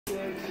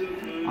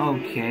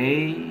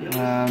Okay,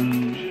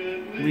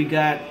 we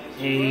got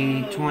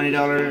a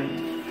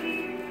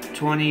 $20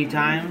 20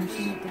 times,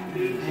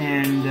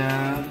 and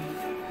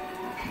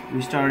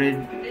we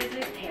started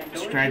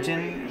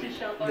scratching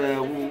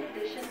the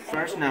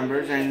first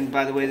numbers. And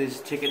by the way, this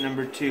is ticket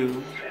number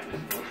 2,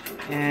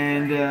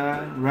 and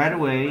right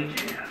away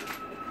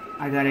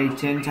I got a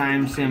 10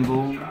 times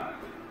symbol,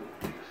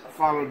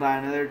 followed by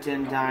another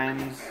 10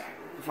 times,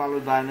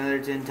 followed by another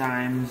 10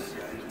 times,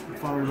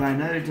 followed by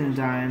another 10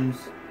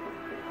 times,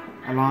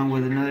 along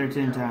with another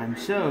 10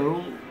 times.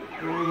 So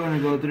we're going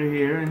to go through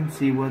here and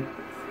see what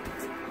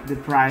the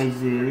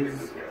prize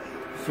is.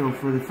 So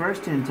for the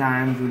first 10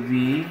 times would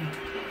be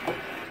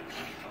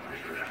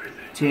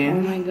 10.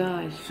 Oh my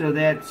gosh. So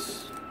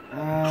that's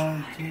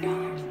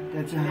 10,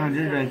 that's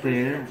 100 right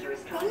there.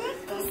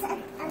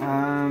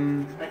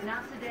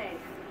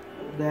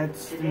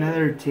 That's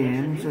another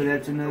 10, so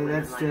that's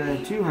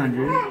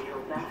 200.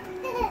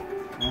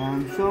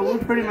 So we're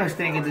pretty much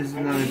thinking this is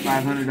another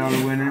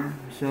 $500 winner.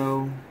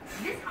 So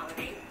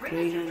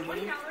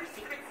 300.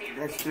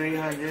 that's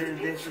 300.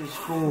 This is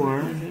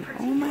 4.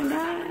 Oh my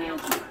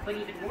gosh.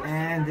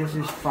 And this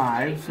is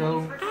 5.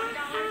 So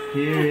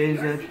here is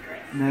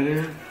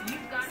another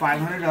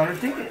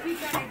 $500 ticket.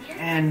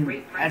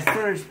 And at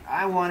first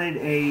I wanted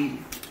a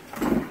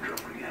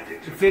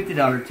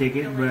 $50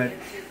 ticket, but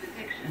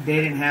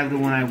they didn't have the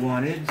one I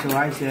wanted. So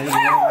I said,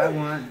 well, I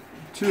want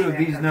 2 of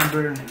these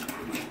number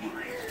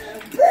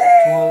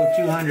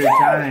 200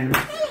 times.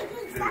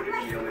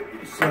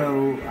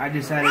 So I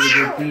decided to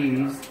get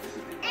these,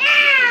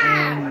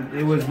 and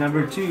it was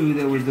number 2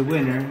 that was the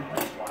winner.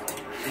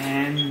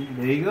 And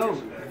there you go,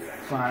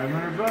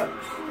 $500.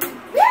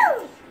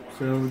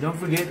 So don't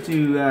forget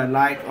to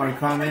like or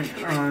comment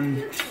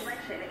on,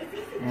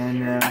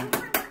 and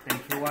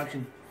thanks for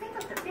watching.